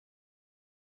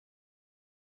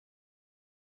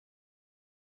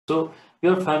So we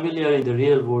are familiar in the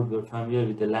real world, we are familiar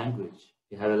with the language.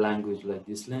 We have a language like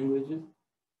these languages,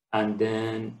 and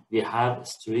then we have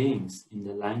strings in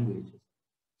the languages.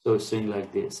 So a string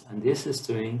like this, and this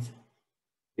strings,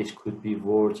 which could be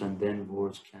words, and then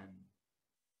words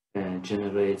can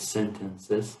generate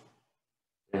sentences.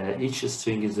 Each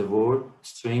string is a word.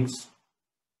 Strings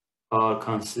are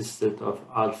consisted of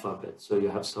alphabet. So you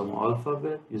have some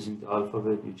alphabet. Using the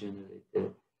alphabet, you generate the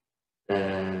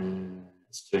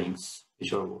strings,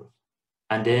 which are words.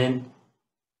 And then,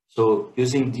 so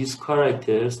using these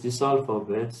characters, these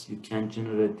alphabets, you can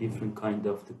generate different kind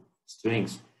of the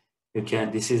strings. You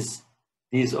can,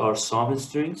 these are some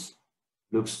strings,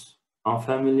 looks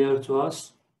unfamiliar to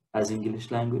us as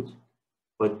English language,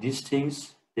 but these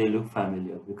things, they look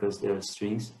familiar because they are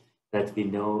strings that we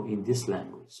know in this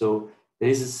language. So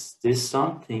there's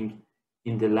something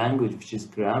in the language which is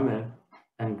grammar,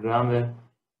 and grammar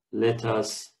let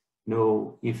us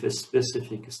know if a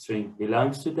specific string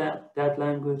belongs to that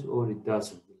language or it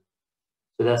doesn't.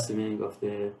 So that's the meaning of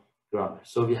the grammar.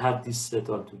 So we have this set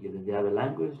all together. We have a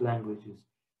language. Language is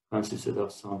consisted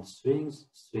of some strings.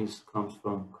 Strings comes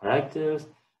from characters.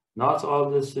 Not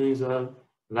all the strings are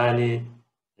valid,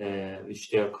 which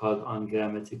they are called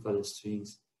ungrammatical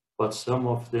strings, but some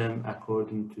of them,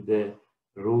 according to the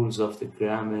rules of the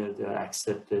grammar, they are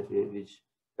accepted, which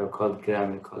they are called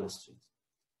grammatical strings.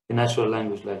 A natural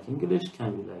language like English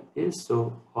can be like this.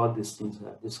 So all these things I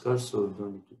have discussed, so we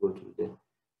don't need to go through them.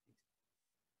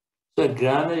 So a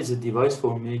grammar is a device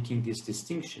for making this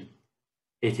distinction.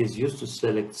 It is used to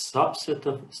select subset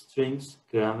of strings,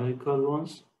 grammatical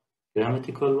ones,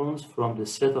 from the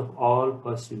set of all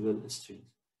possible strings.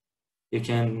 You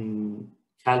can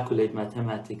calculate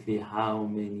mathematically how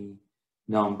many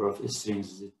number of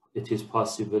strings it is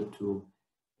possible to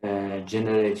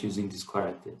generate using these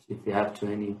characters. If you have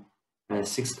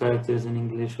 26 characters in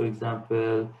English, for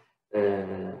example,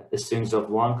 strings of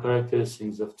 1 character,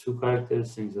 strings of 2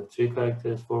 characters, strings of 3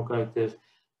 characters, 4 characters,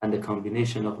 and the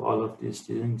combination of all of these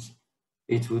things,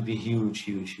 it would be huge,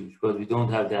 huge, huge, but we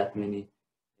don't have that many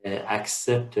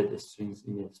accepted strings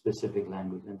in a specific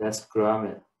language, and that's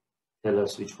grammar tell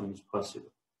us which one is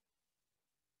possible.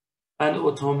 An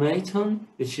automaton,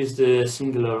 which is the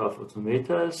singular of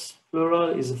automatas, plural,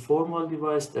 is a formal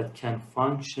device that can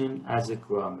function as a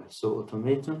grammar. So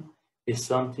automaton is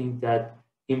something that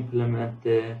implements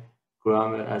the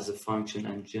grammar as a function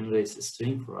and generates a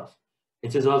string for us.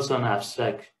 It is also an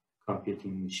abstract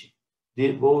computing machine.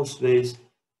 Both ways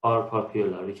are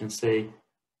popular. We can say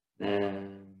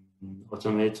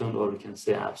automaton, or we can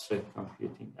say abstract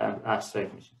computing,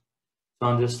 abstract machine. To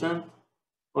understand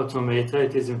automata,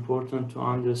 it is important to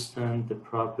understand the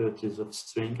properties of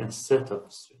string and set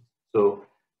of strings. So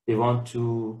we want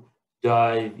to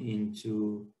dive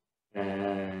into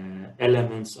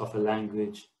elements of a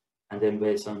language, and then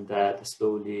based on that,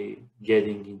 slowly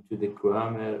getting into the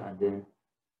grammar, and then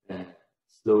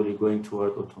slowly going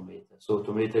toward automata. So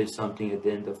automata is something at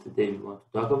the end of the day we want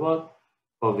to talk about,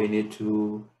 but we need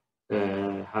to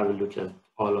have a look at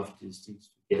all of these things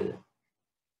together.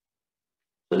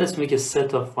 So let's make a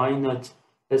set of finite,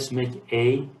 let's make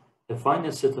a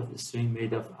finite set of string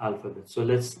made of alphabet. So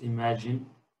let's imagine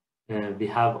we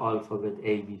have alphabet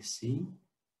A, B, C,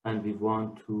 and we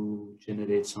want to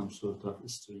generate some sort of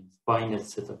string, finite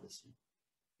set of string.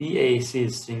 B, A, C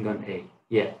is string on A.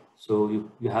 Yeah, so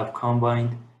you have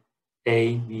combined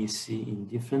A, B, C in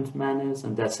different manners,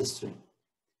 and that's a string.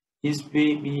 Is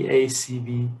B, A, C,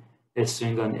 B a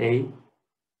string on A?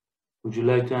 Would you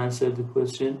like to answer the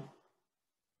question?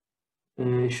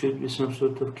 Should be some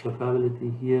sort of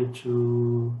capability here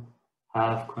to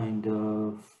have kind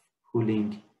of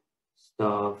pulling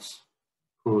stuffs,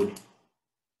 pull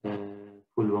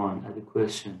one at the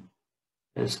question.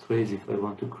 That's crazy if I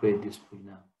want to create this pull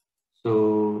now.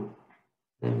 So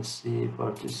let me see,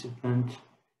 participant.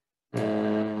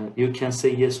 You can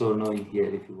say yes or no in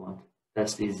here if you want.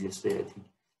 That's the easiest way, I think.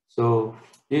 So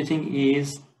do you think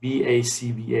is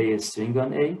BACBA a string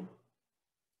on A?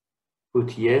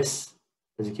 Put yes,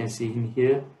 as you can see in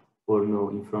here, or no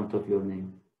in front of your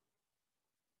name.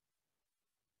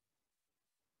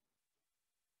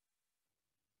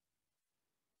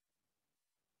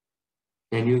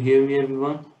 Can you hear me,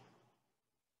 everyone?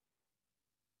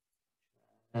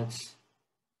 That's,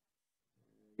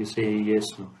 you say yes,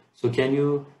 no. So can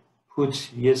you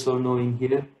put yes or no in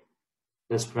here?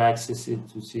 Let's practice it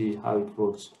to see how it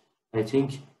works. I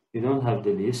think you don't have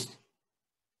the list.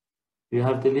 You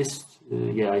have the list?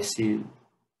 Yeah, I see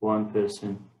one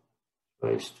person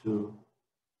tries to,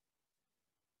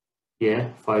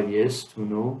 yeah, 5 yes, 2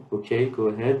 no. Okay, go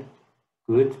ahead.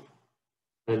 Good.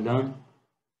 Well done.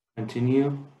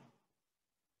 Continue.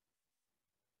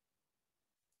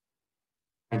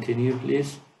 Continue,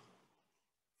 please.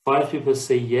 5 people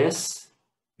say yes.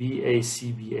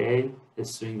 BACBA, a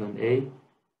string on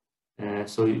A.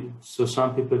 So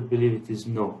some people believe it is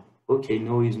no. Okay,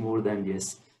 no is more than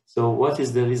yes. So what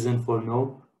is the reason for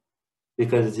no?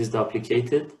 Because it is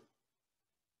duplicated.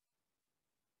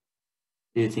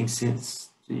 Do you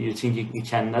think you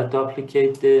cannot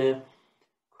duplicate the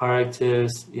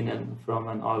characters from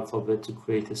an alphabet to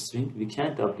create a string? We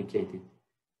can't duplicate it.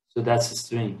 So that's a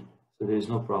string. So there is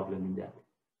no problem in that.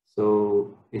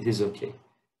 So it is okay.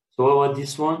 So what about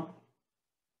this one?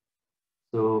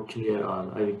 So clear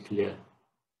all. I will clear.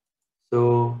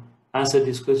 So answer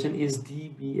this question. Is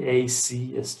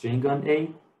DBAC a string on A?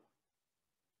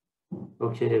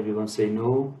 Okay, everyone say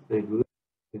no. Very good.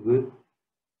 Very good.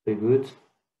 Very good.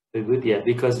 Very good. Yeah,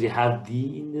 because we have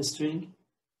D in the string,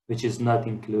 which is not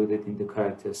included in the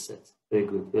character set. Very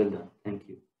good. Well done. Thank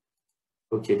you.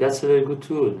 Okay, that's a very good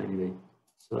tool anyway.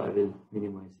 So I will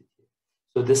minimize it here.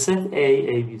 So the set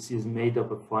ABC is made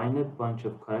of a finite bunch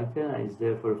of characters and is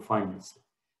therefore a finite set.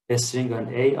 A string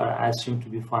on A are assumed to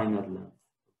be finite length.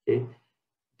 Okay,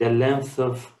 the length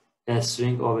of a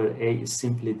string over A is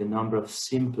simply the number of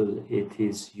symbols it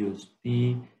is used.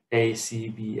 B, A, C,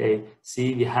 B, A.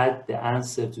 See, we had the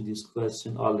answer to this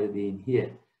question already in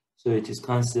here. So it is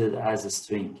considered as a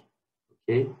string.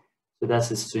 Okay, so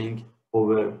that's a string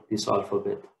over this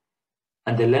alphabet.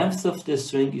 And the length of the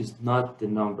string is not the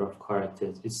number of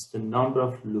characters, it's the number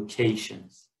of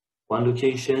locations. 1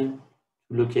 location,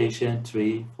 2 location,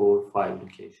 3, 4, 5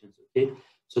 locations. Okay,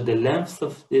 so the length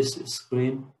of this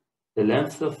string, the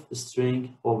length of the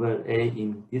string over A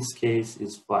in this case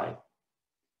is 5.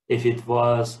 If it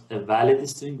was a valid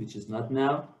string, which is not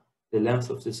now, the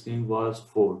length of the string was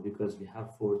 4 because we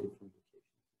have 4 different locations.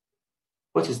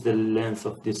 What is the length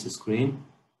of this string?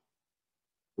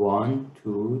 1,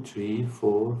 2, 3,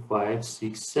 4, 5,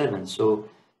 6, 7. So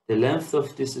the length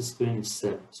of this string is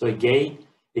 7. So again,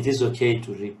 it is okay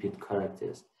to repeat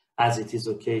characters, as it is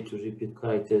okay to repeat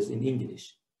characters in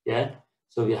English. Yeah.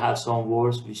 So we have some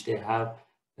words which they have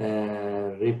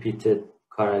repeated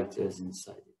characters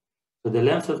inside it. So the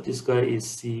length of this guy is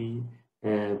C.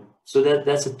 So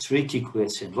that's a tricky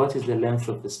question. What is the length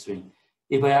of the string?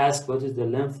 If I ask what is the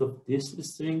length of this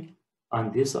string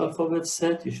on this alphabet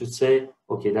set, you should say,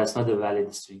 okay, that's not a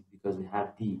valid string because we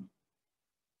have D.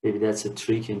 Maybe that's a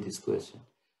trick in this question.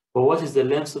 But what is the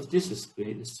length of this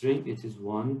string? It is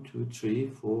 1, 2, 3,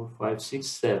 4, 5, 6,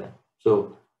 7.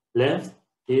 So length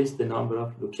is the number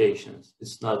of locations.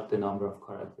 It's not the number of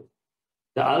characters.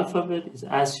 The alphabet is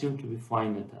assumed to be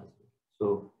finite as well.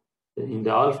 So in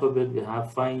the alphabet, we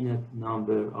have finite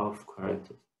number of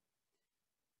characters.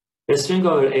 A string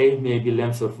over A may be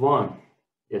length of 1.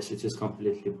 Yes, it is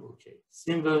completely okay.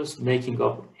 Symbols making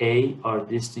up A are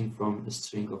distinct from a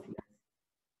string of length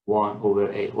 1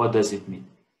 over A. What does it mean?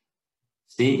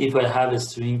 See, if I have a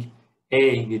string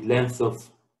A with length of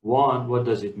 1, what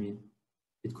does it mean?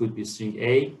 It could be string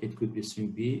A, it could be string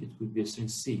B, it could be a string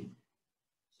C.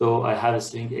 So I have a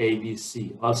string A, B,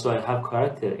 C. Also, I have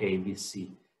character A, B,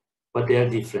 C, but they are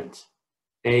different.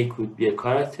 A could be a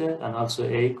character, and also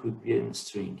A could be a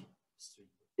string.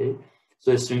 Okay?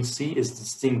 So a string C is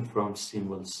distinct from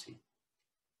symbol C.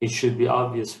 It should be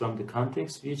obvious from the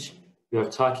context which we are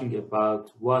talking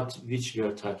about, which we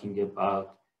are talking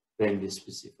about when we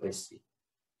specify C.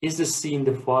 Is the C in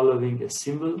the following a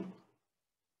symbol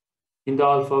in the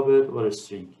alphabet or a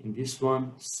string? In this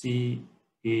one, C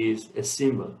is a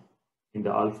symbol in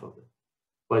the alphabet.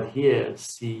 But here,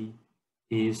 C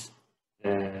is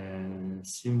a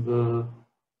symbol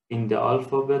in the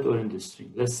alphabet or in the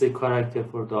string. Let's say character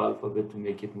for the alphabet to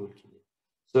make it more clear.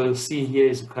 So C here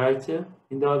is a character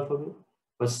in the alphabet,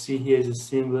 but C here is a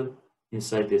symbol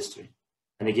inside the string.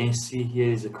 And again, C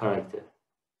here is a character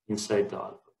inside the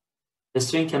alphabet. The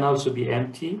string can also be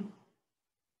empty.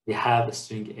 We have a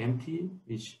string empty,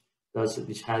 which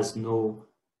has no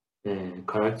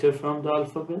character from the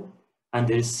alphabet, and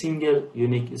there is single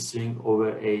unique string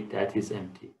over A that is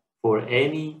empty. For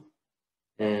any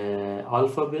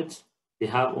alphabet, we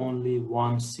have only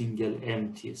one single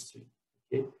empty string.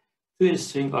 Okay? Two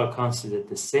strings are considered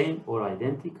the same or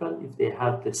identical if they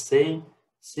have the same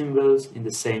symbols in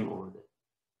the same order.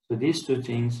 So these two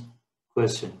things,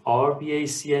 question, are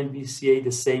BAC and BCA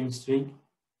the same string?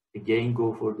 Again,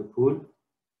 go for the pool.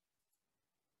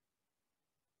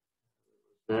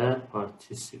 The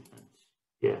participant.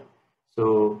 Yeah.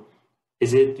 So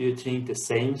is it, do you think, the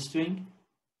same string?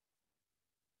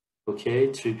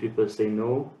 Okay, 3 people say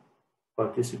no.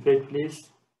 Participate, please.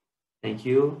 Thank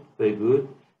you. Very good.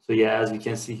 So yeah, as you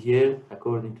can see here,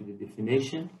 according to the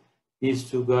definition, these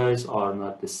two guys are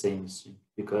not the same string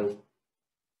because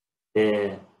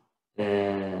the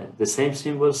same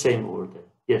symbol, same order.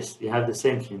 Yes, we have the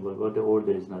same symbol, but the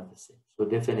order is not the same. So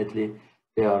definitely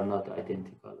they are not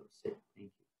identical or same.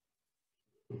 Thank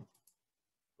you.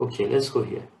 Okay, let's go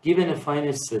here. Given a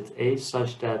finite set A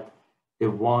such that the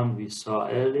one we saw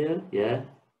earlier, yeah,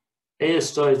 A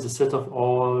star is the set of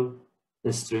all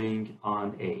the string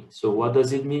on A. So what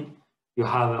does it mean? You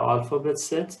have an alphabet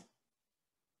set.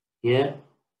 Here,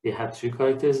 we have 3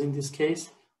 characters in this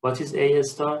case. What is A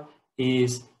star?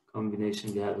 Is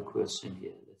combination. We have a question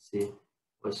here. Let's see.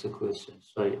 What's the question?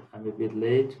 Sorry, I'm a bit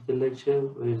late to the lecture.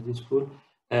 Where is this pool?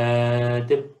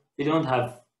 We don't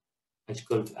have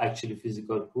actually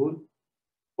physical pool.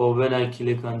 But when I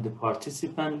click on the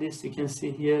participant list, you can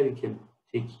see here, you can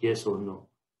tick yes or no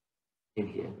in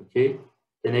here, okay?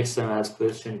 The next time I ask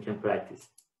question, you can practice.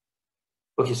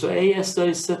 Okay, so A star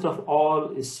is set of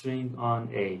all string on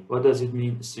A. What does it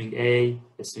mean? String A,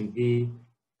 string B.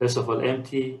 First of all,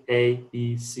 empty, A,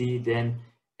 B, C, then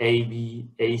A, B,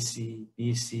 A, C,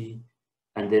 B, C,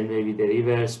 and then maybe the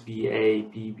reverse, B, A,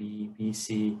 B, B, B,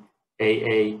 C,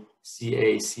 A, C,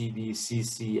 A, C, B, C,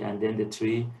 C, and then the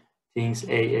 3 things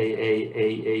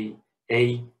A,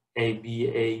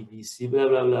 B, C, blah,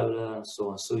 blah, blah, blah, and so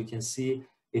on. So you can see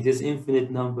it is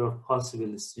infinite number of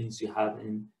possible strings you have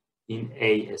in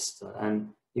A star.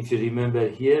 And if you remember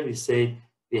here, we say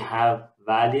we have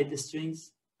valid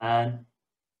strings and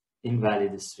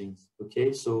invalid strings.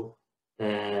 Okay, so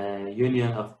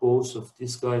union of both of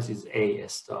these guys is A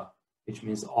star, which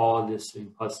means all the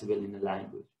strings possible in a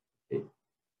language. Okay,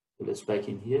 so let's back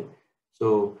in here.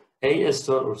 So A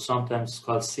star, or sometimes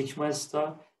called sigma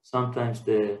star. Sometimes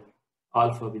the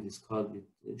alphabet is called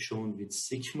shown with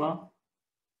sigma,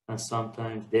 and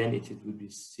sometimes then it would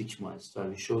be sigma star,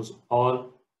 which shows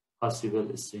all possible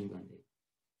string on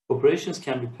A. Operations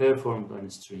can be performed on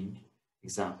a string.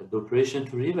 Example, the operation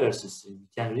to reverse a string. You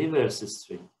can reverse a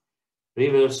string.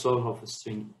 Reversal of a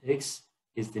string X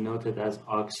is denoted as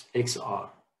XR.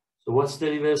 So what's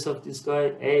the reverse of this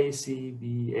guy? A, C,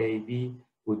 B, A, B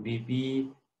would be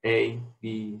B, A,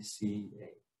 B, C, A.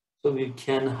 So we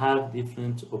can have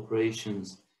different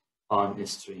operations on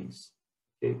strings.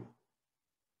 Okay.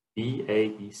 B, A,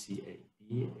 B, C, A.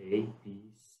 B, A,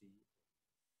 B, C.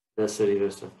 That's the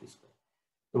reverse of this guy.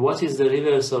 So what is the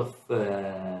reverse of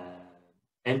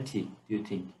empty, do you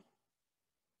think?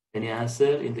 Any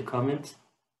answer in the comment?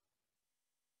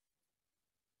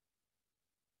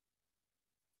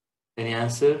 Any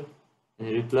answer?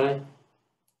 Any reply?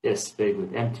 Yes, very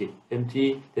good. Empty.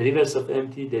 Empty. The reverse of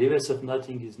empty, the reverse of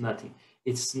nothing is nothing.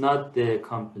 It's not the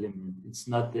complement. It's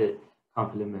not the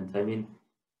complement. I mean,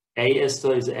 A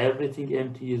star is everything.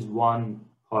 Empty is one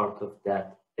part of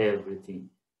that everything.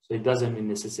 So it doesn't mean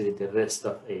necessarily the rest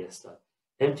of A star.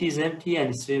 Empty is empty and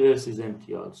its reverse is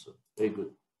empty also. Very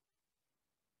good.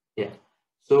 Yeah.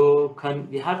 So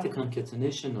we have the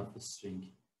concatenation of a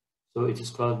string. So it is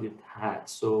called with hat.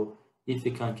 So if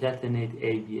we concatenate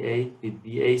ABA with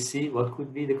BAC, what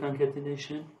could be the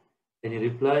concatenation? Any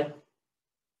reply?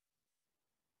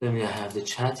 Then we have the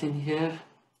chat in here.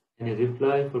 Any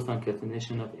reply for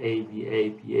concatenation of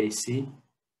ABA, BAC?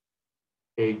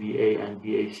 ABA and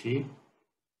BAC?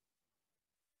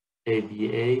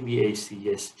 ABA, BAC,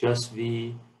 yes. Just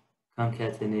we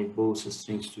concatenate both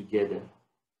strings together.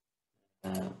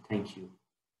 Thank you.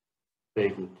 Very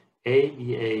good.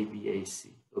 ABA,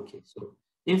 BAC. Okay, so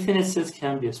infinite sets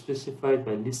can be specified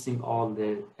by listing all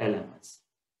their elements.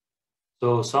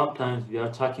 So sometimes we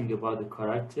are talking about the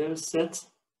character set,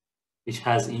 which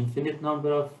has infinite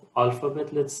number of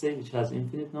alphabet, let's say, which has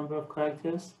infinite number of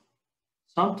characters.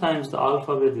 Sometimes the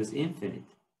alphabet is infinite,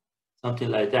 something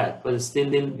like that, but still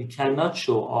we cannot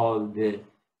show all the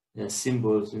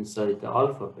symbols inside the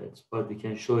alphabet, but we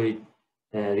can show it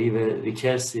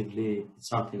recursively,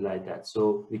 something like that.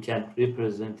 So we can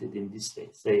represent it in this way.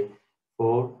 Say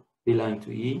 4 belong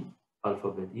to E,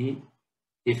 alphabet E.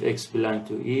 If X belong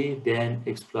to E, then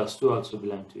X plus 2 also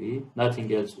belong to E.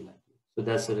 Nothing else belongs to E. So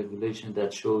that's a regulation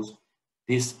that shows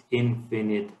this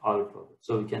infinite alphabet.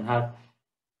 So we can have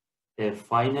a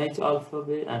finite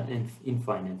alphabet and an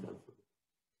infinite alphabet.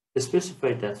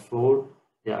 Specify that for,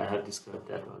 yeah, I have described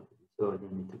that already, so I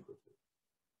don't need to go through.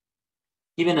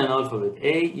 Given an alphabet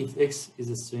A, if X is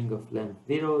a string of length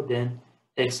 0, then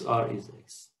XR is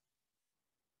X.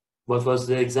 What was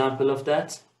the example of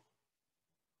that?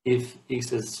 If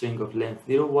X is a string of length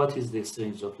 0, what is the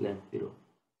string of length 0?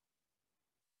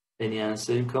 Any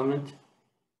answer in comment?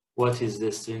 What is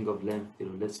the string of length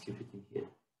 0? Let's keep it in here.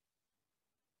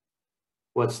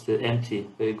 What's the empty?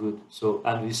 Very good. So,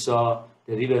 and we saw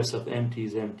the reverse of empty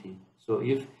is empty. So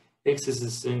if X is a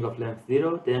string of length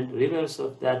 0, then reverse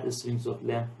of that string of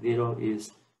length 0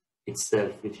 is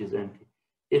itself, which is empty.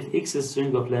 If X is a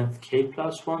string of length k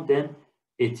plus 1, then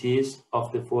it is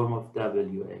of the form of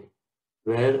WA,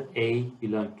 where A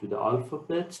belongs to the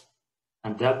alphabet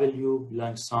and W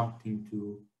belongs something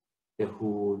to the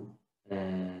whole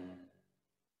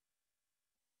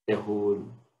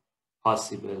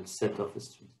possible set of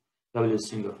strings. W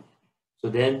string of. So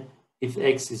then, if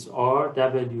X is R,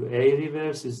 WA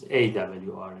reverse is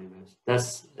AWR reverse.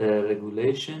 That's a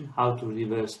regulation how to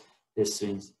reverse the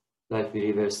strings, like we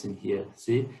reversed in here.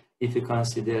 See, if you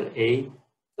consider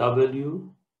AW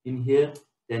in here,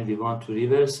 then we want to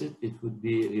reverse it. It would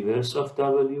be reverse of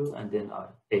W and then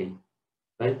A,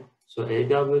 right? So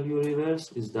AW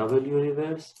reverse is W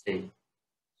reverse A.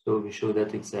 So we show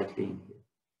that exactly in here.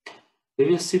 We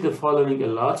will see the following a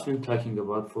lot when talking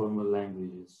about formal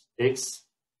languages. X,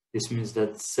 this means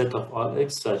that set of all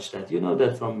X such that, you know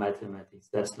that from mathematics,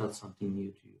 that's not something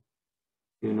new to you.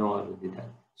 You know already that.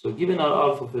 So given our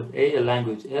alphabet A, a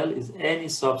language L is any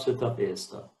subset of A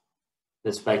star.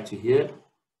 Let's back to here.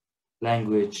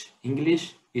 Language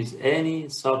English is any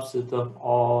subset of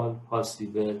all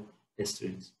possible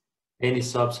strings. Any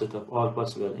subset of all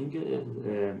possible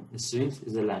strings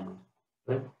is a language,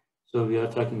 right? So we are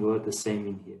talking about the same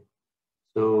in here.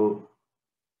 So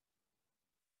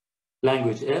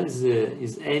language L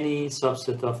is any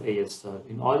subset of A star.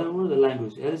 In other words, the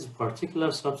language L is a particular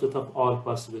subset of all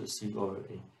possible strings over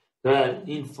A. There are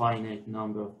infinite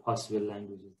number of possible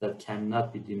languages that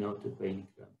cannot be denoted by any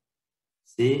grammar.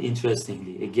 See,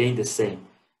 interestingly, again the same.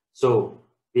 So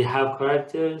we have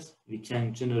characters, we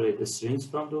can generate strings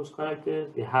from those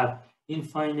characters. We have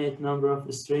infinite number of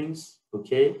strings,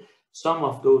 okay? Some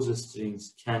of those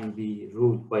strings can be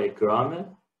ruled by a grammar,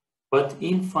 but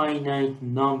infinite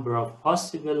number of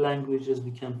possible languages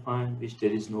we can find which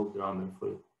there is no grammar for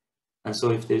it. And so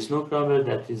if there is no grammar,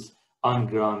 that is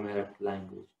ungrammared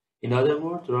language. In other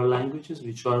words, there are languages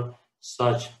which are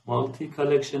such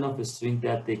multi-collection of strings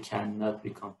that they cannot be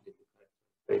completely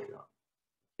characterized by grammar.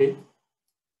 Okay?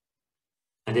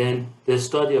 And then the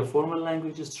study of formal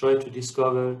languages tries to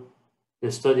discover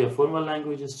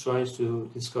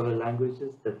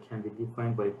languages that can be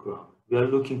defined by grammar. We are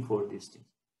looking for these things.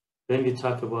 When we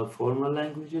talk about formal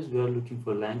languages, we are looking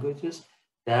for languages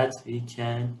that we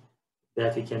can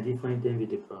define them with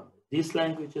the grammar. These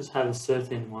languages have a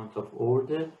certain amount of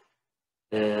order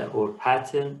or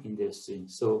pattern in their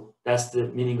strings. So that's the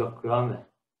meaning of grammar,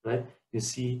 right? You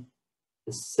see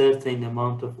a certain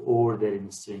amount of order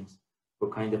in strings or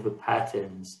kind of a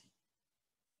pattern in strings.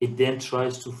 It then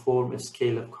tries to form a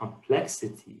scale of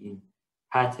complexity in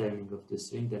patterning of the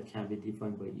string that can be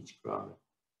defined by each grammar.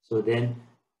 So then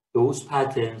those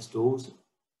patterns, those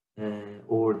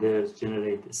orders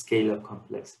generate a scale of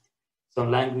complexity. Some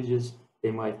languages,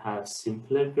 they might have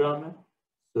simpler grammar,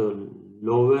 so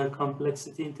lower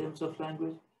complexity in terms of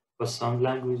language. For some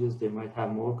languages, they might have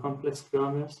more complex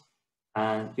grammars.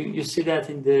 And you see that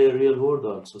in the real world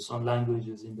also. Some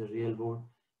languages in the real world,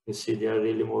 you see they are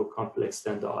really more complex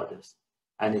than the others.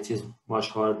 And it is much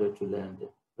harder to learn them,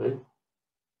 right?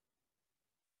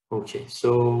 Okay,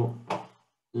 so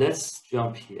let's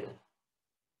jump here.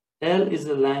 L is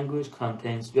a language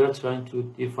contains, we are trying to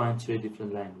define 3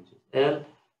 different languages. L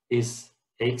is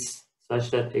X such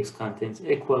that X contains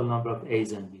equal number of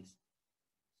A's and B's.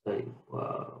 Sorry,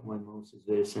 my mouse is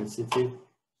very sensitive.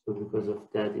 So because of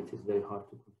that, it is very hard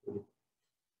to control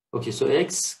it. Okay, so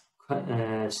X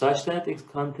such that X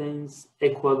contains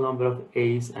equal number of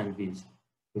A's and B's.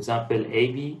 For example,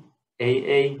 AB,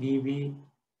 AA, BB,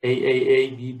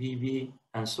 AAA, BBB,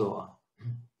 and so on.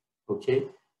 Okay,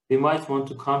 we might want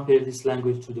to compare this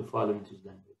language to the following 2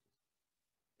 languages.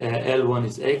 L1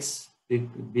 is X,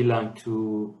 belong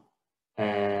to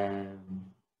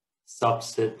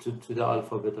subset to the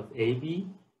alphabet of AB,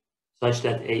 such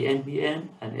that A and BN,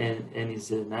 and N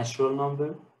is a natural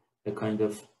number, a kind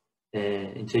of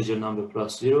integer number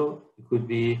plus 0. It could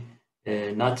be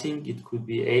nothing, it could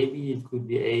be AB, it could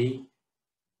be A,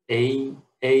 B,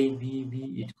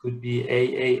 B, it could be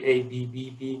A, B,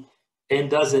 B, B. N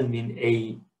doesn't mean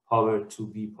A power 2,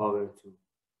 B power 2,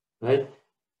 right?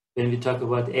 When we talk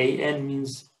about AN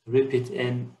means repeat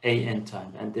N, AN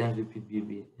time, and then repeat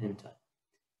BB N time.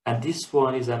 And this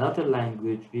one is another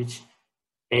language which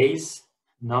A's,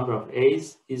 number of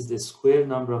A's is the square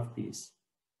number of B's.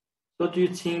 So do you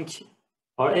think,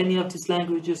 are any of these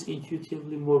languages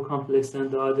intuitively more complex than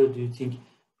the other? Do you think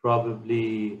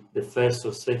probably the first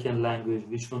or second language,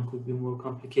 which one could be more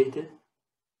complicated?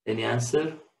 Any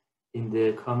answer in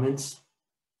the comments,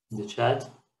 in the chat?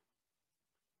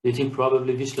 Do you think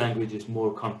probably which language is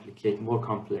more complicated, more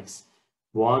complex?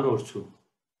 1 or 2?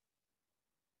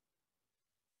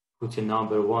 put a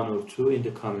number 1 or 2 in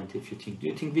the comment if you think. Do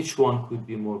you think which one could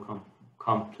be more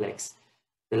complex?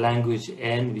 The language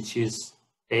N, which is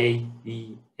A,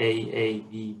 B, A,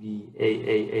 B, B,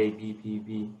 A, B, B,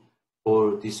 B,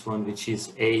 or this one, which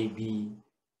is A, B,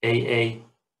 A,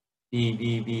 B,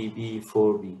 B, B, B,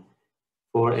 4B,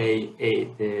 4A,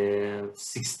 the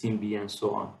 16B, and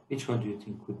so on. Which one do you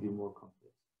think could be more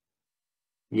complex?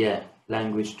 Yeah,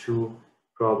 language 2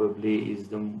 probably is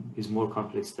more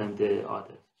complex than the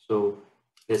others. So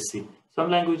let's see. Some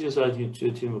languages are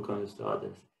intuitive more complex than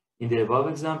others. In the above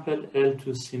example,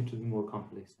 L2 seems to be more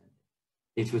complex than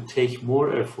it. It would take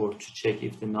more effort to check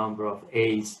if the number of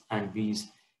A's and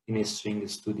B's in a string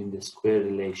stood in the square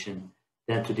relation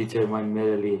than to determine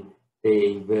merely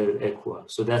they were equal.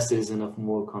 So that's the reason of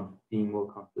being more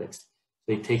complex.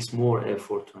 So it takes more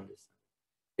effort to understand.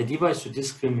 A device to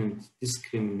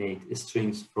discriminate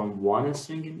strings from one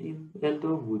string in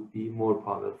L2 would be more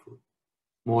powerful,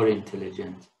 more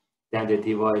intelligent than the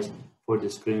device for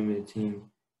discriminating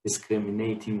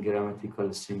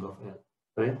grammatical string of L.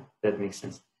 Right? That makes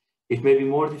sense. It may be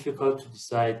more difficult to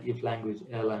decide if language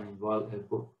L and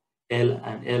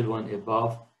L1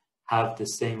 above have the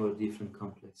same or different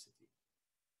complexity.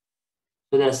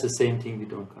 So that's the same thing. We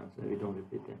don't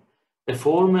repeat them. A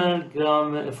formal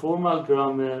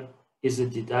grammar is a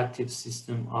deductive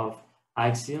system of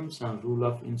axioms and rule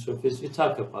of interface. We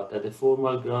talk about that. A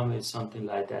formal grammar is something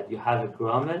like that. You have a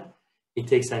grammar, it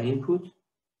takes an input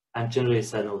and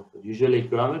generates an output. Usually,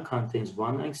 grammar contains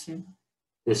one axiom,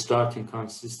 the starting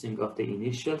consisting of the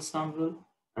initial sum rule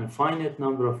and finite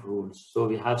number of rules. So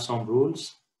we have some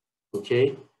rules,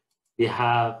 okay? We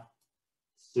have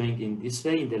string in this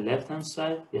way, in the left-hand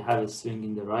side. We have a string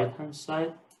in the right-hand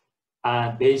side.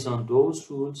 And based on those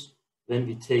rules, when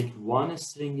we take one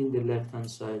string in the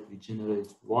left-hand side, we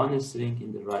generate one string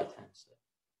in the right-hand side.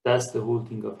 That's the whole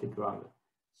thing of the grammar.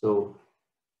 So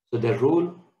the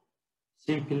rule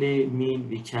simply means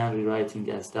we can rewriting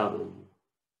as W.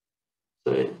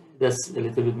 So that's a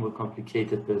little bit more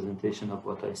complicated presentation of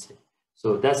what I say.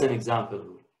 So that's an example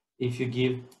rule. If you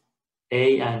give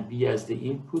A and B as the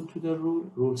input to the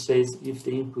rule says if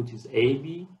the input is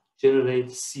AB, generate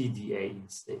CDA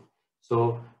instead.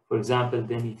 So, for example,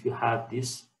 then if you have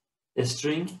this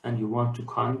string and you want to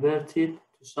convert it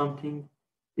to something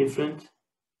different,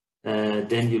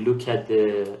 then you look at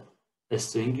the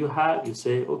string you have, you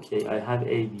say, okay, I have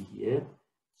AB here.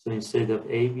 So instead of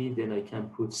AB, then I can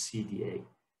put CDA.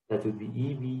 That would be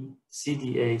EB,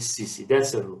 CDA, CC.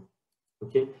 That's a rule.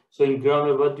 Okay. So in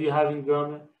grammar, what do you have in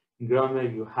grammar? In grammar,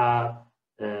 you have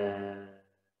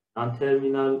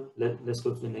non-terminal. Let's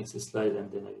go to the next slide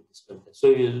and then I will describe that. So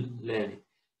you'll learn it.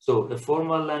 So a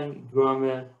formal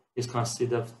grammar is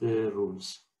consisted of the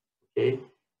rules. Okay.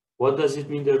 What does it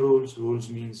mean, the rules? Rules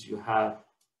means you have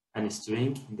a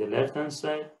string in the left-hand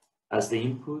side as the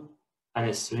input and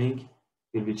a string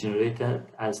will be generated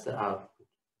as the output.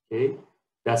 Okay.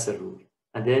 That's a rule.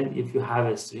 And then if you have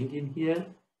a string in here,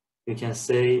 you can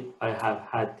say, I have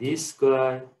had this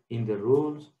guy in the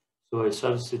rules, so I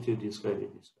substitute this guy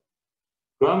with this guy.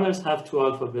 Grammars have two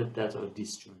alphabets that are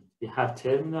disjoint. We have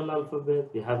terminal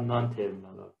alphabet, we have non-terminal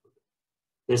alphabet.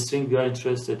 The string we are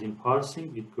interested in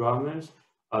parsing with grammars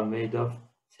are made of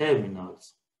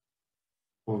terminals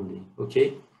only.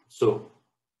 Okay, so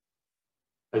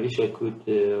I wish I could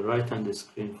write on the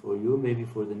screen for you. Maybe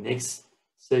for the next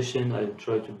session, I'll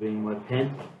try to bring my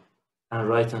pen and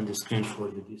write on the screen for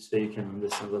you. This way you can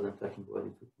understand what I'm talking about.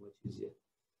 It would be much easier.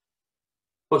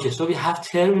 Okay, so we have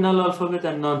terminal alphabet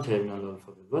and non-terminal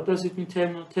alphabet. What does it mean,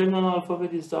 terminal? Terminal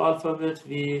alphabet is the alphabet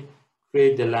we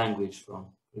create the language from.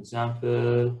 For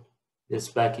example, let's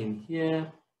back in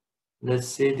here. Let's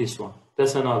say this one.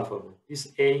 That's an alphabet.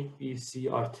 This A, B, C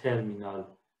are terminal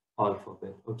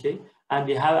alphabet, okay? And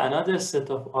we have another set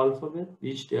of alphabet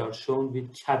which they are shown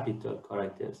with capital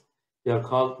characters. They are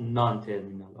called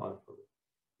non-terminal alphabet.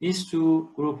 These two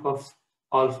group of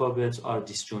alphabets are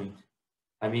disjoint.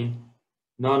 I mean,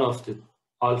 none of the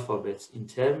alphabets in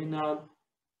terminal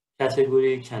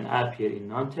category can appear in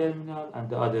non-terminal and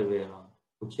the other way around,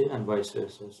 okay, and vice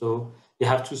versa. So we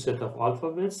have two sets of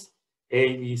alphabets,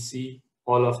 A, B, C,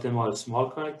 all of them are small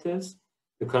characters,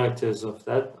 the characters of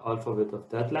that alphabet of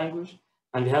that language,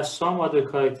 and we have some other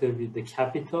character with the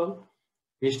capital,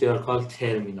 which they are called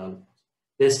terminal.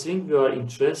 The string we are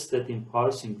interested in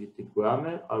parsing with the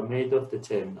grammar are made of the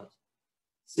terminals.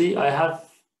 See, I have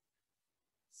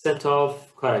set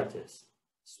of characters,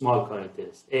 small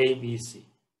characters, A, B, C,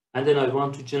 and then I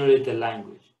want to generate a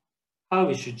language. How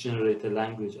we should generate a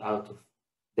language out of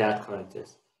that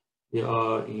characters? They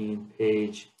are in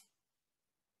page,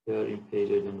 I don't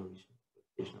know which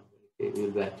page number. Okay,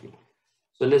 we'll back to it.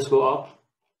 So let's go up.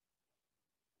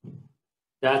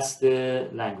 That's the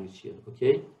language here,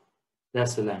 okay?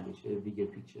 That's the language, a bigger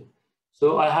picture.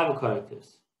 So I have a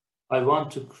characters. I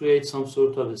want to create some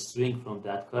sort of a string from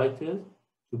that character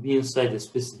to be inside a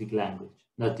specific language,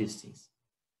 not these things.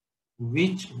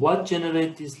 What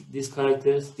generates these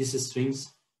characters, these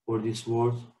strings, or these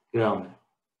words? Grammar.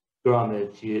 Grammar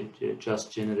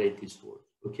just generate these words,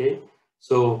 okay?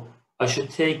 So I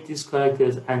should take these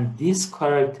characters and these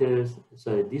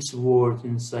words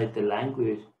inside the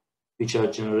language, which are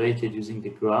generated using the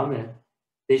grammar,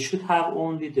 they should have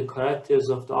only the characters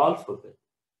of the alphabet.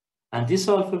 And this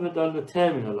alphabet are the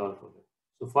terminal alphabet.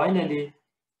 So finally,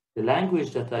 the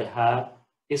language that I have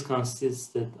is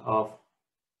consisted of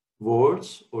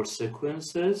words or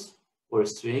sequences or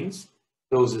strings.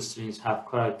 Those strings have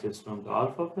characters from the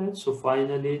alphabet. So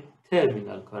finally,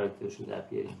 terminal characters should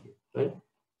appear in here, right?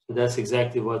 So that's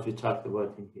exactly what we talked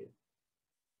about in here.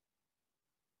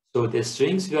 So the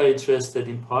strings we are interested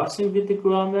in parsing with the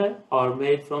grammar are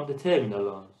made from the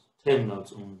terminals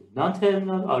only.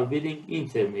 Non-terminal are within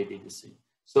intermediate string.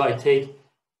 So I take,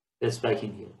 let's back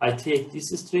in here. I take this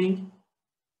string.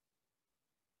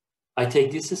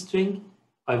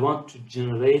 I want to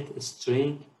generate a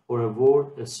string or a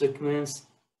word, a sequence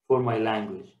for my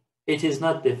language. It is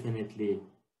not definitely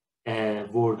a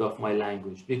word of my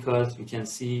language because you can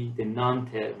see the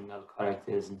non-terminal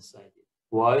characters inside it.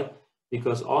 Why?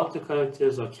 Because all the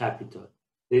characters are capital.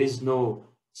 There is no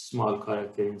small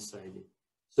character inside it.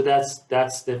 So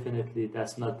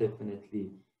that's not definitely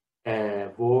a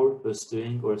word, a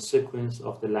string, or a sequence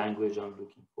of the language I'm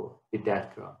looking for with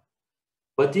that grammar.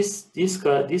 But this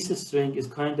string is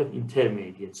kind of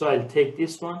intermediate. So I'll take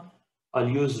this one, I'll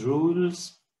use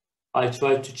rules, I'll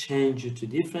try to change it to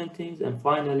different things, and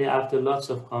finally, after lots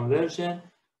of conversion,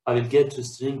 I will get to a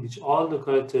string which all the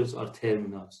characters are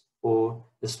terminals or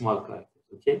the small characters,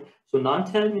 okay? So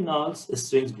non-terminals,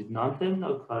 strings with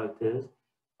non-terminal characters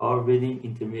are within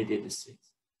intermediate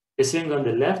strings. A string on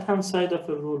the left-hand side of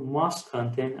a rule must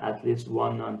contain at least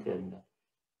one non-terminal.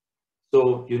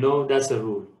 So, you know, that's a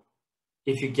rule.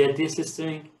 If you get this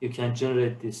string, you can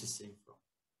generate this string from.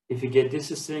 If you get this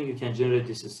string, you can generate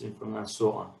this string from, and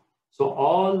so on. So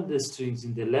all the strings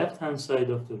in the left-hand side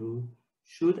of the rule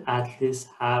should at least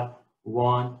have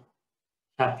one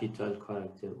capital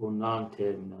character or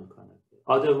non-terminal character.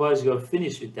 Otherwise, you're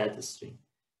finished with that string.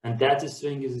 And that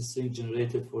string is a string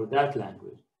generated for that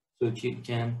language. So you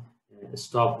can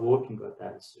stop working on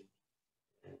that string.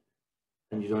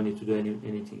 And you don't need to do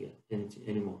anything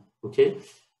anymore, okay?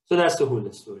 So that's the whole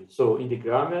story. So in the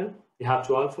grammar, we have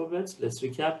two alphabets. Let's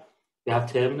recap. We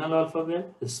have terminal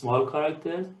alphabet, the small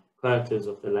characters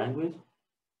of the language,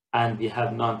 and we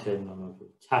have non-terminal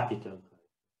alphabet, capital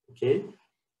characters, okay?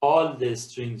 All the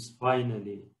strings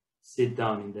finally sit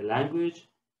down in the language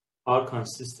are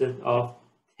consisted of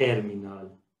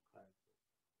terminal characters.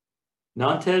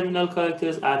 Non-terminal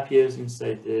characters appears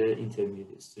inside the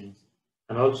intermediate strings.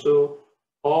 And also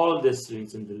all the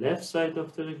strings in the left side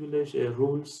of the regulation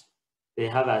rules, they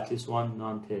have at least one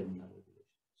non-terminal regulation.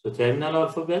 So terminal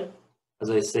alphabet,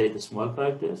 as I say, the small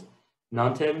characters.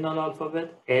 Non-terminal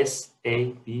alphabet, S, A,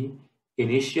 B.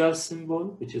 Initial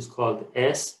symbol, which is called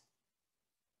S.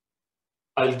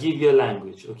 I'll give you a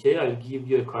language, okay? I'll give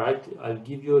you a character. I'll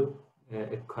give you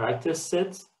a character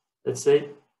set, let's say,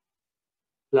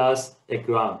 plus a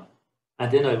grammar. And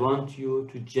then I want you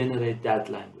to generate that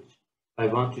language. I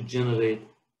want to generate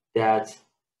that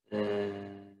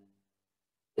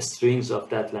strings of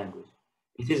that language.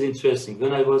 It is interesting.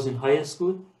 When I was in high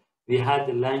school, we had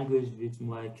a language with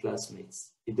my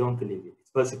classmates. You don't believe it.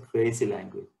 It was a crazy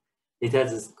language. It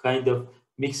has this kind of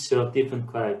mixture of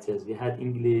different characters. We had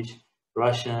English,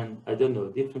 Russian, I don't know,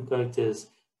 different characters,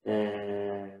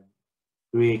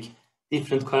 Greek,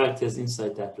 different characters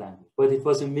inside that language. But it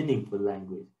was a meaningful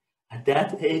language. At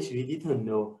that age, we didn't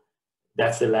know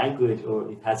that's a language or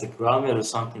it has a grammar or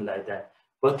something like that.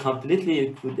 But completely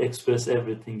you could express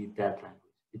everything in that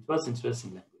language. It was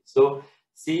interesting language. So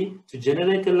see, to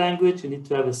generate a language, you need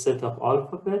to have a set of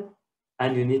alphabet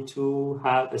and you need to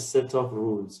have a set of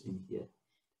rules in here.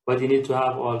 But you need to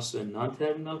have also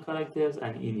non-terminal characters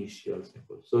and initial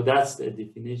symbols. So that's the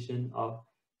definition of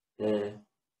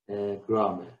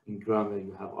grammar. In grammar,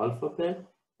 you have alphabet,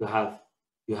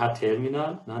 you have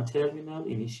terminal, non-terminal,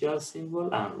 initial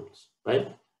symbol, and rules,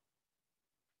 right?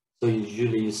 So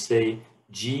usually you say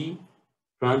G,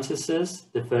 parentheses,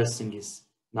 the first thing is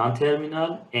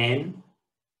non-terminal, N,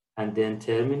 and then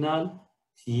terminal,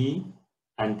 T,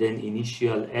 and then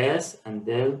initial S, and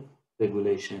then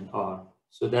regulation R.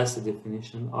 So that's the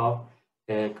definition of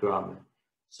grammar.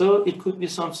 So it could be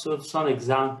some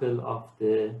example of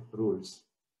the rules.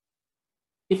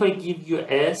 If I give you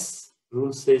S,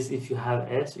 rule says if you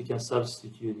have S, you can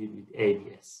substitute it with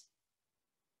ABS.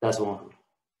 That's one rule.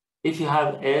 If you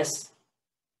have S,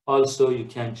 also you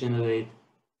can generate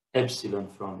epsilon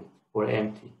from it, or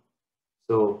empty.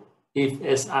 So if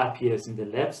S appears in the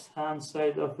left-hand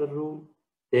side of the rule,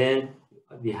 then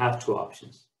we have two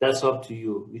options. That's up to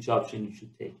you, which option you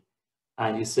should take.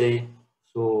 And you say,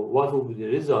 so what will be the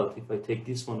result if I take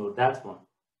this one or that one?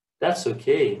 That's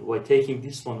okay. By taking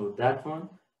this one or that one,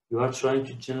 you are trying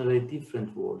to generate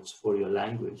different words for your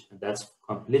language, and that's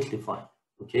completely fine.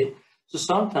 Okay. So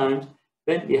sometimes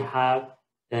when we have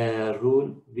a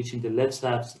rule which in the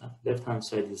left-hand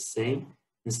side is same,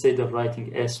 instead of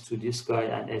writing S to this guy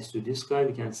and S to this guy,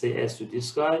 we can say S to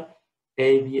this guy,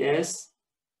 ABS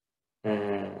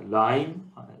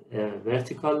line,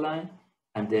 vertical line,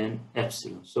 and then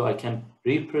epsilon. So I can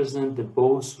represent the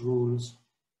both rules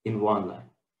in one line.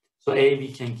 So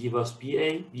AB can give us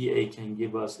BA, BA can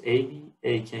give us AB,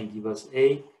 A can give us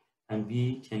A, and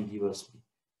B can give us B.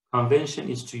 Convention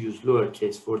is to use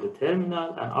lowercase for the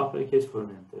terminal and uppercase for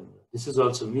non-terminal. This is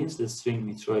also means the string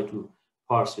we try to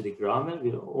parse with the grammar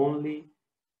will only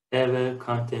ever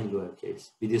contain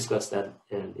lowercase. We discussed that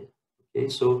earlier. Okay,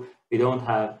 so we don't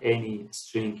have any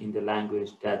string in the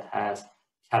language that has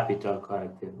capital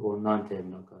character or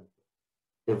non-terminal character.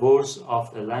 The words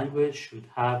of the language should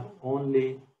have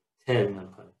only terminal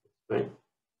characters, right?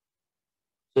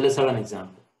 So let's have an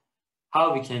example.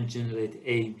 How we can generate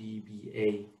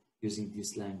ABBA using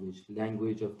this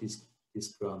language of this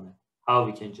grammar. How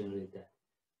we can generate that?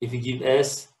 If you give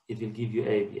S, it will give you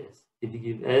ABS. If you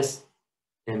give S,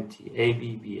 empty,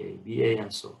 AB, BA, BA,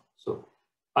 and so on. So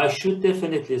I should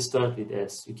definitely start with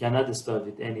S. You cannot start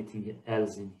with anything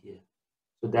else in here.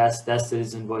 So that's the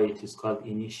reason why it is called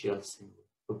initial symbol.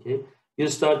 Okay, you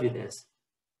start with S.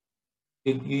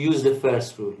 You use the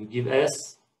first rule. You give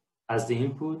S as the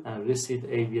input and receive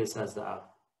ABS as the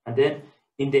output. And then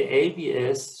in the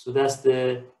ABS, so that's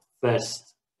the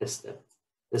first step.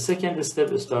 The second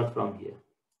step start from here.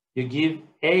 You give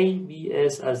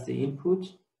ABS as the input,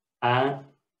 and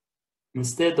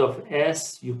instead of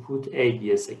S, you put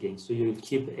ABS again. So you will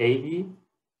keep AB.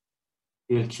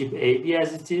 You will keep AB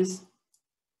as it is,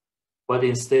 but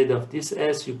instead of this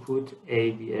S, you put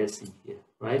ABS in here,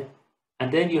 right?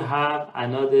 And then you have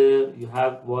another, you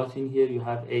have what in here? You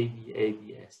have AB,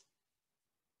 ABS.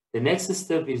 The next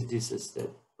step is this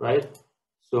step, right?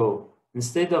 So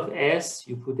instead of S,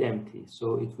 you put empty.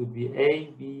 So it would be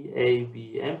AB,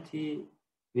 AB, empty,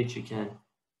 which you can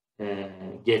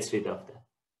get rid of that.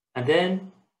 And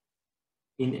then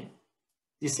in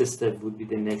this step would be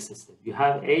the next step. You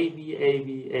have AB,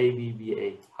 AB, AB,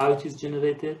 BA. How it is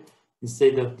generated?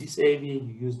 Instead of this AB,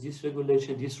 you use this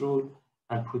regulation, this rule,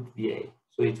 and put BA.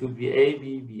 So it would be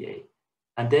AB, BA.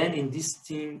 And then in this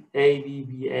thing, AB,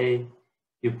 BA,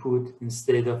 you put,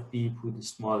 instead of B, put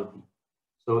small b.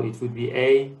 So it would be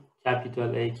A, capital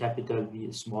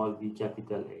B, small b,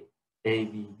 capital A,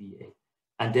 B, B,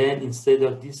 A. And then instead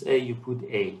of this A, you put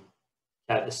A,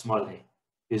 small a,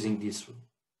 using this rule.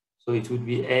 So it would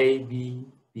be A, B,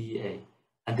 B, A.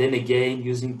 And then again,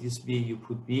 using this B, you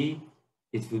put B,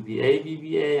 it would be A, B,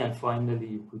 B, A, and finally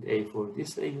you put A for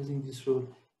this A using this rule,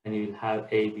 and you will have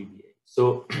A, B, B, A.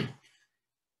 So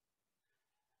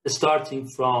starting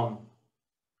from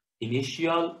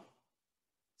initial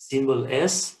symbol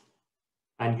S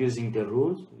and using the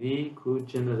rules, we could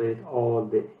generate all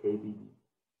the ABB.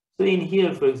 So in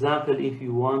here, for example, if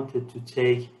you wanted to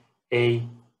take A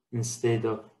instead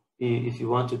of, if you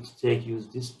wanted to use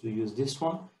this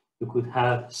one, you could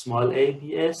have small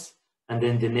ABS, and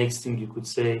then the next thing you could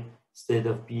say, instead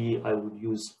of B, I would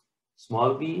use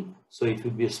small b, so it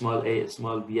would be a small a,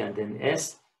 small b, and then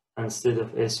S. And instead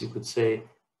of S, you could say,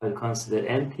 I'll consider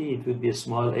empty, it would be a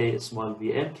small a, small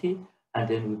b, empty, and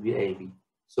then would be AB.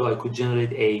 So I could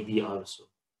generate AB also.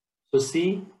 So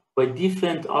see, by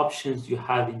different options you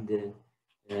have in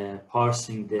the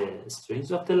parsing the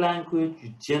strings of the language,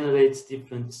 you generate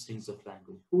different strings of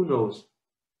language. Who knows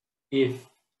if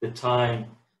the time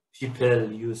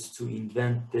people used to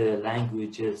invent the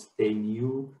languages, they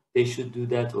knew they should do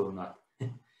that or not.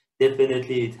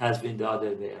 Definitely it has been the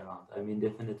other way around. I mean,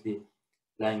 definitely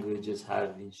languages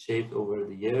have been shaped over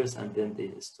the years, and then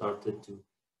they started to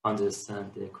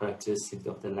understand the characteristics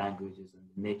of the languages and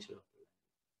the nature of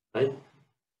the language, right?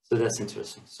 So that's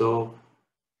interesting. So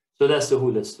that's the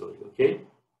whole story, okay?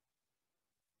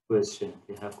 Question,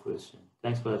 we have question.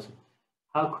 Thanks for asking.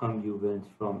 How come you went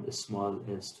from a small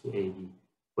s to AB,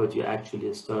 but you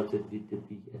actually started with the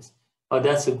big S? Oh,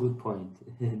 that's a good point.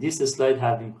 This slide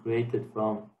has been created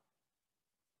from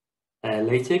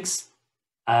LaTeX,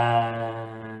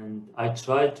 and I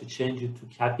tried to change it to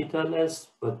capital S,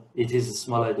 but it is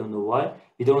small. I don't know why.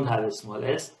 We don't have a small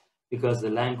s because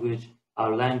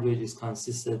our language is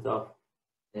consisted of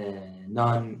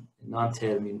terminal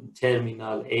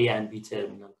A and B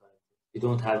terminal characters. We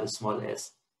don't have a small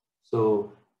s.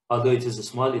 So although it is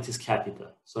small, it is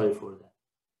capital. Sorry for that.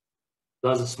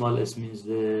 Does a small s means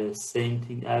the same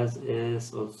thing as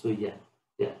s? Also, yeah.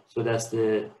 So that's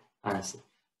the answer.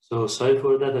 So sorry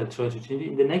for that. I try to change it.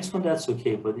 In the next one, that's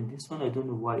okay. But in this one, I don't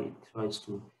know why it tries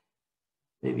to.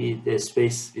 Maybe the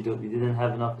space we didn't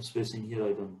have enough space in here.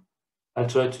 I don't know. I'll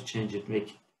try to change it, make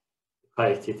it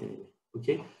correct it anyway.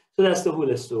 Okay. So that's the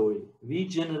whole story. We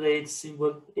generate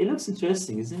symbol. It looks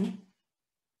interesting, isn't it?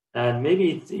 And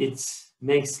maybe it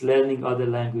makes learning other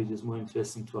languages more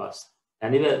interesting to us,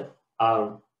 and even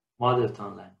our mother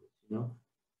tongue language.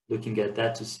 Looking at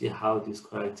that to see how these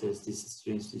characters, these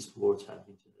strings, these words have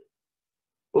been generated.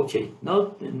 Okay,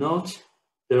 note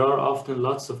there are often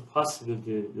lots of possible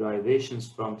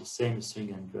derivations from the same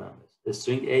string and grammars. The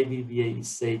string ABBA is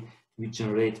said to be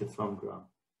generated from grammar.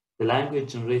 The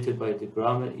language generated by the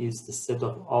grammar is the set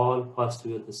of all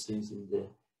possible strings in the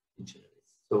dictionary.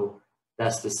 So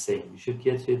that's the same. You should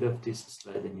get rid of this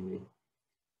slide anyway.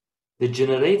 The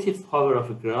generative power of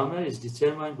a grammar is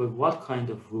determined by what kind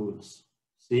of rules.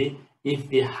 See, if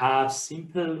we have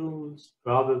simple rules,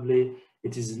 probably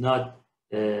it is not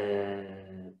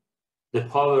the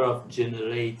power of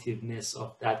generativeness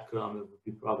of that grammar would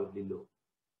be probably low.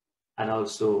 And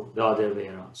also the other way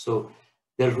around. So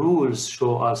the rules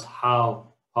show us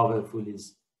how powerful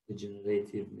is the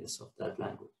generativeness of that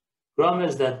language.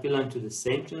 Grammars that belong to the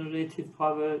same generative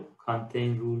power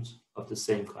contain rules of the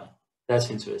same kind. That's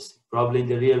interesting. Probably in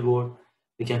the real world,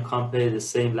 we can compare the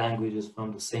same languages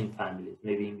from the same families,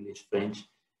 maybe English, French,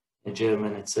 and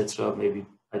German, etc. Maybe,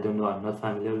 I don't know, I'm not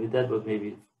familiar with that, but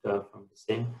maybe they are from the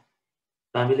same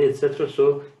family, etc.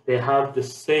 So they have the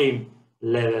same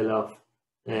level of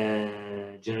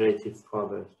generative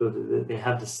power. So they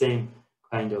have the same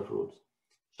kind of rules.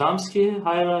 Chomsky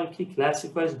hierarchy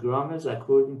classifies grammars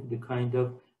according to the kind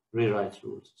of rewrite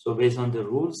rules. So based on the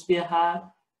rules we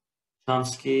have,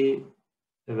 Chomsky,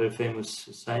 a very famous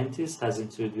scientist, has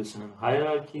introduced a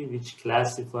hierarchy which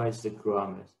classifies the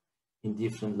grammars in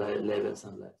different levels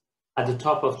and levels. At the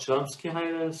top of Chomsky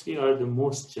hierarchy are the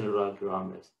most general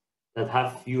grammars that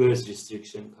have fewest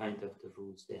restriction, kind of the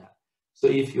rules they have. So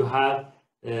if you have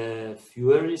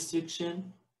fewer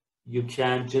restriction, you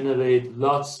can generate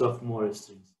lots of more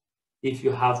strings. If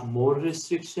you have more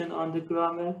restriction on the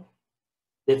grammar,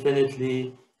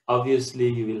 definitely, obviously,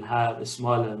 you will have a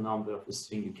smaller number of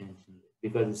strings you can generate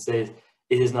because it says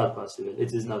it is not possible,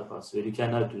 it is not possible, you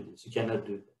cannot do this, you cannot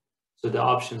do that. So the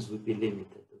options would be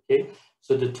limited, okay?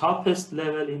 So the toppest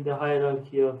level in the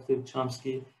hierarchy of the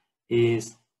Chomsky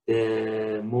is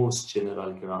the most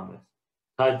general grammar.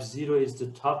 Type 0 is the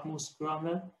topmost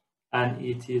grammar, and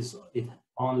it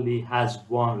only has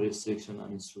one restriction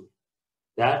on its rule.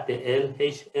 That the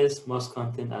LHS must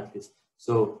contain at least.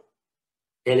 So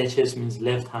LHS means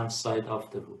left-hand side of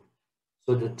the rule.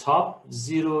 So the top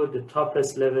 0, the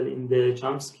toppest level in the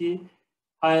Chomsky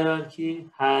hierarchy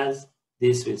has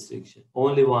this restriction,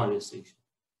 only one restriction.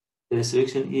 The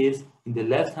restriction is in the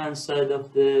left-hand side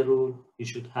of the rule, you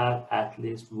should have at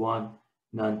least one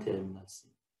non-terminal symbol.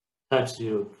 Type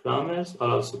 0 grammars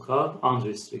are also called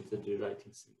unrestricted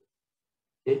rewriting symbols.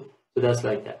 Okay, so that's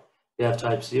like that. We have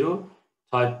type 0.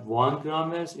 Type 1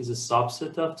 grammars is a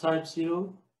subset of type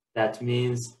 0. That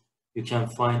means you can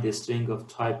find a string of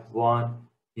type 1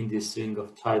 in the string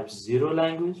of type 0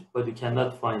 language, but you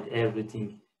cannot find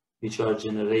everything which are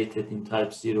generated in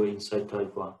type 0 inside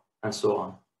type 1, and so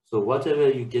on. So whatever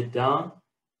you get down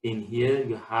in here,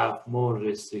 you have more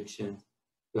restrictions.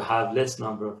 You have less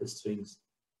number of strings.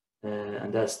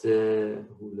 And that's the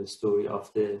whole story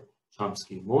of the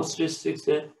Chomsky. Most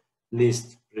restricted,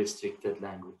 least restricted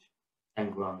language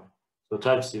and grammar. So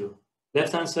type 0.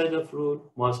 Left-hand side of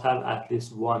rule must have at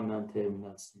least one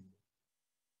non-terminal symbol.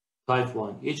 Type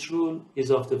 1. Each rule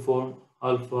is of the form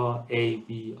alpha A,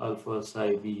 B, alpha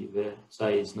psi B, where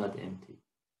psi is not empty.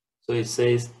 So it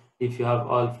says if you have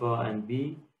alpha and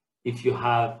B, if you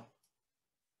have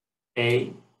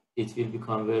A, it will be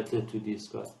converted to this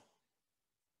guy.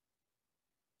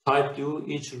 Type 2,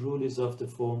 each rule is of the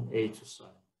form A to psi.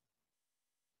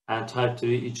 And type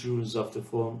 3, each rule is of the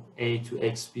form A to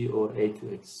XP or A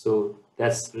to X. So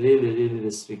that's really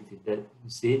restricted. That you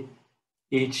see,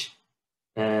 each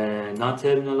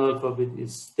non-terminal alphabet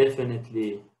is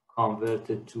definitely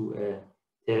converted to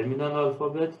a terminal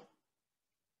alphabet.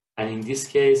 And in this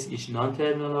case, each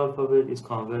non-terminal alphabet is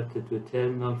converted to a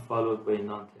terminal followed by a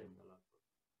non-terminal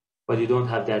alphabet. but you don't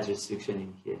have that restriction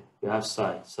in here. You have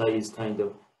psi. Psi is kind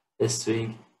of a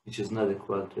string which is not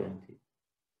equal to empty.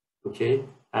 Okay,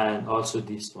 and also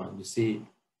this one, you see,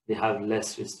 they have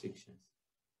less restrictions,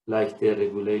 like the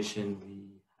regulation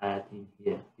we had in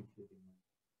here. If you remember,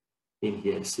 in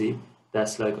here, see,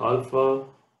 that's like alpha,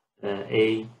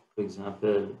 A, for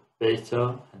example,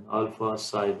 beta, and alpha,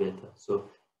 psi, beta. So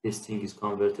this thing is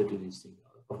converted to this thing.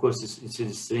 Of course, it's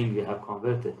a string we have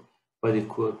converted, but it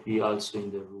could be also in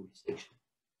the rule section.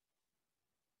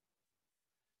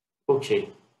 Okay.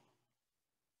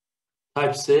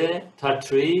 Type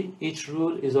 3, each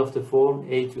rule is of the form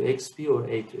A to XP or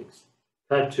A to X.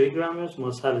 Type 3 grammars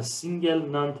must have a single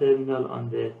non-terminal on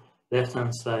the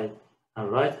left-hand side and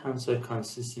right-hand side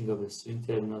consisting of a string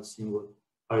terminal symbol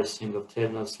or a string of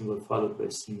terminal symbol followed by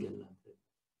a single non-terminal.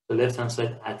 The left-hand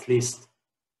side, at least,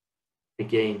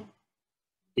 again,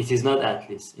 it is not at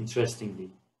least,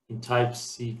 interestingly. In type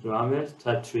 3 grammars,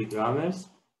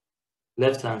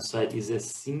 left-hand side is a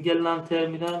single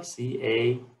non-terminal, C,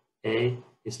 A,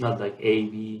 it's not like A,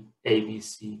 B,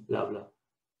 C, blah, blah,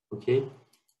 okay?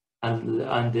 And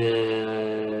on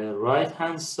the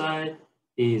right-hand side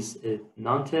is a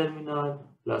non-terminal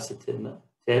plus a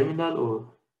terminal or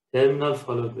terminal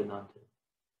followed by non-terminal.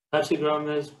 Type 3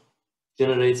 grammars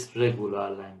generates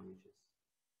regular languages,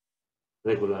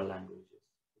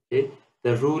 okay?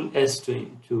 The rule S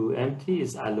to empty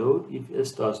is allowed if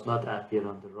S does not appear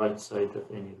on the right side of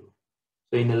any rule.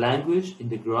 So in a language, in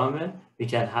the grammar, we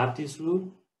can have this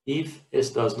rule if S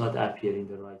does not appear in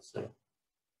the right side.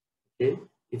 Okay,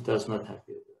 if does not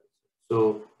appear in the right side.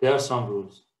 So there are some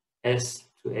rules: S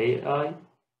to AI,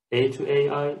 A to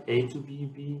AI, A to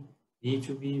BB, B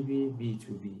to BB, B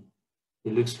to B.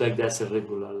 It looks like that's a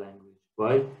regular language.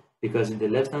 Why? Because in the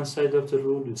left-hand side of the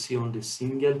rule, you see only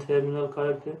single terminal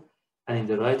character, and in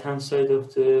the right-hand side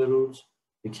of the rules,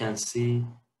 you can see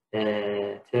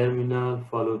a terminal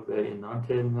followed by a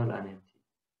non-terminal and empty.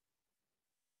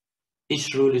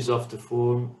 Each rule is of the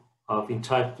form of, in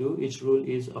type 2, each rule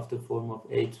is of the form of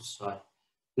A to psi.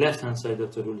 Left-hand side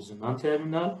of the rule is a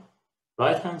non-terminal.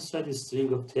 Right-hand side is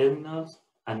string of terminals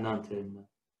and non-terminal.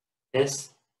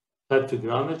 S, type 2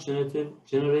 grammar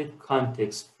generate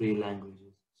context-free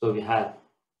languages. So we have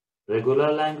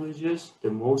regular languages,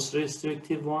 the most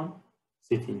restrictive one,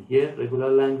 sitting here, regular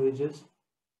languages.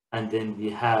 And then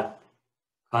we have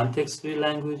context-free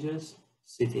languages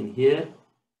sitting here.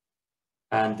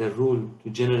 And the rule to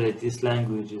generate these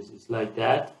languages is like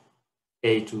that,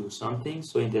 A to something.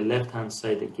 So in the left-hand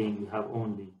side, again, you have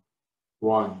only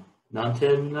one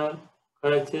non-terminal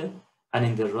character. And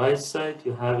in the right side,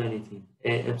 you have anything,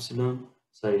 epsilon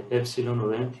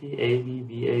or empty, AB,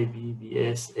 BAB,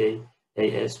 BS,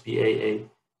 AS, BAA,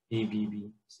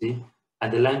 BBB, see?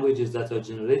 And the languages that are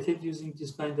generated using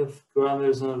this kind of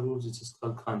grammars and rules, it is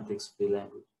called context-free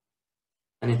language.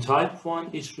 And in type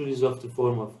 1, each rule is of the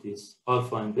form of this.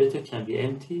 Alpha and beta can be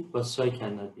empty, but psi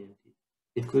cannot be empty.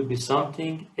 It could be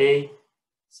something A,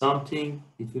 something,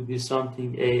 it could be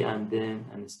something A and then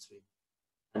a string.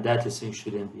 And that string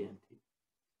shouldn't be empty.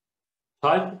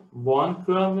 Type 1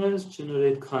 grammars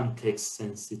generate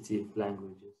context-sensitive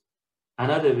languages.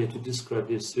 Another way to describe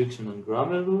the restriction on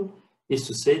grammar rule is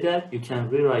to say that you can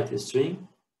rewrite a string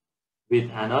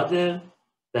with another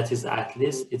that is at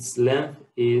least its length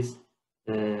is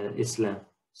its length.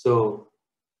 So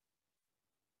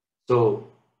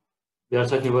we are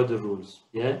talking about the rules,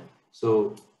 yeah?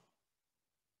 So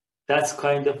that's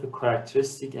kind of a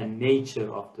characteristic and nature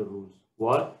of the rules.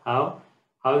 What? How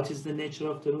it is the nature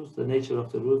of the rules? The nature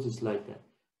of the rules is like that.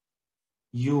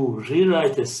 You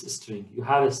rewrite a string. You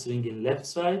have a string in left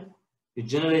side, you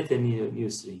generate a new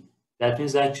string. That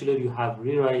means actually you have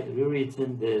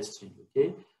rewritten the string,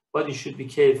 okay? But you should be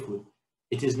careful.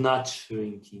 It is not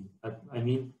shrinking. I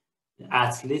mean,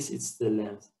 at least it's the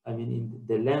length. I mean, in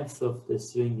the length of the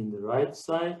string in the right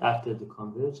side after the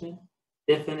conversion,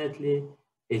 definitely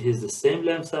it is the same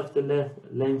length of the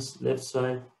left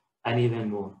side and even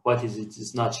more. What is it?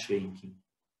 It's not shrinking.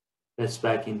 Let's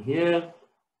back in here.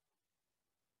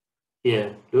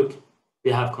 Here, look,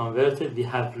 we have converted, we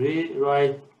have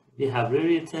rewritten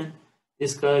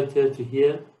this character to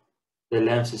here. The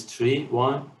length is 3,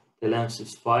 1, the length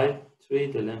is 5,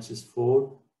 3, the length is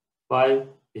 4, 5,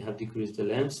 we have decreased the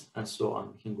length, and so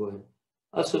on. We can go ahead.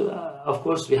 Also, of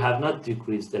course, we have not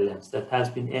decreased the length. That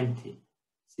has been empty,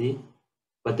 see?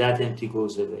 But that empty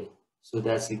goes away. So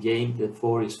that's again, the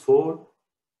 4 is 4,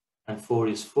 and 4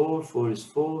 is 4, 4 is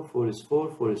 4, 4 is 4,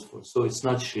 4 is 4. So it's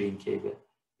not shrinkable.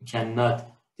 You cannot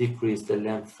decrease the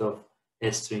length of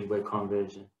a string by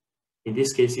conversion. In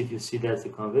this case, if you see that the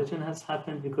conversion has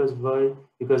happened, because why?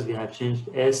 Because we have changed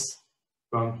S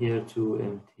from here to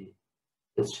empty.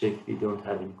 Let's check we don't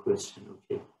have any question.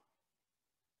 Okay.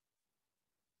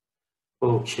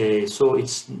 Okay, so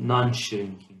it's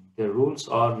non-shrinking. The rules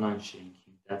are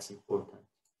non-shrinking. That's important,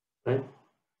 right?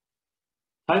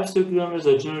 Types of grammars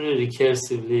are generally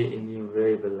recursively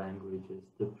enumerable languages.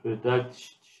 The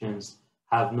productions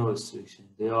have no restriction.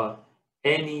 They are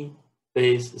any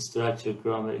base structured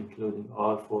grammar, including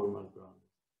all formal grammar.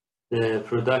 The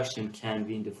production can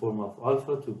be in the form of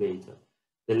alpha to beta.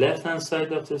 The left-hand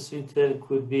side of the string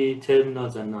could be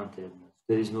terminals and non-terminals.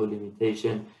 There is no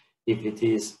limitation. If it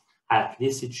is, at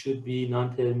least it should be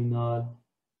non-terminal,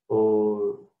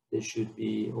 or there should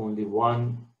be only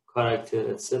one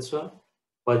character, etc.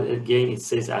 But again, it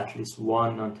says at least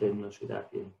one non-terminal should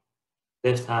appear.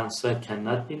 Left-hand side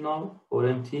cannot be null or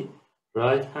empty.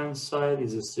 Right-hand side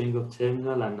is a string of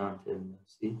terminal and non-terminal.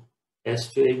 See,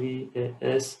 S to AB,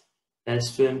 S,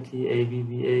 S to empty, AB,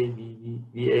 BA, BB,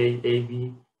 BA,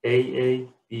 AB, AA,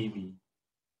 BB.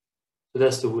 So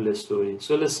that's the whole story.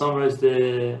 So let's summarize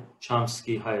the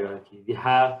Chomsky hierarchy. We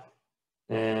have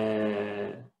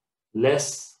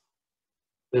less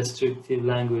restrictive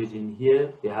language in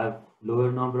here. We have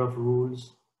lower number of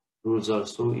rules. Rules are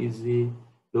so easy,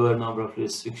 lower number of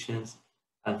restrictions.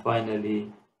 And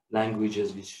finally,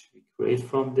 languages which we create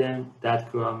from them, that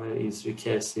grammar is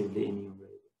recursively enumerable.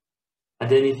 And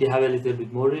then if you have a little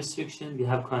bit more restriction, we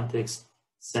have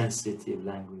context-sensitive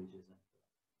languages.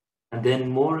 And then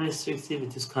more restrictive,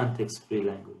 it is context-free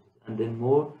languages. And then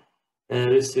more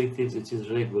restrictive, it is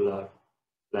regular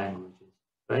languages,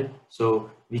 right?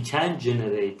 So we can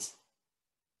generate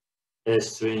a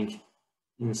string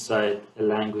inside a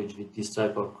language with this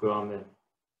type of grammar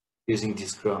using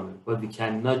this grammar, but we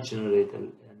cannot generate a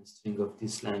string of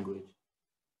this language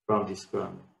from this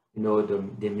grammar. You know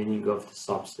the meaning of the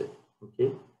subset,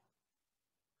 okay?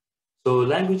 So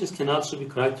languages can also be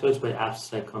characterized by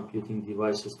abstract computing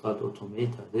devices called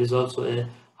automata. There is also a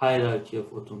hierarchy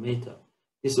of automata.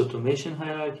 This automation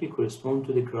hierarchy corresponds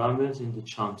to the grammars in the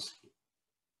Chomsky.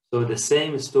 So the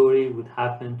same story would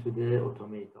happen to the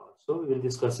automata also. We will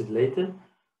discuss it later.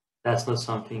 That's not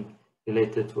something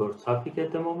related to our topic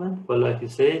at the moment, but like you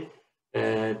said,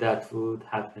 that would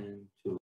happen too.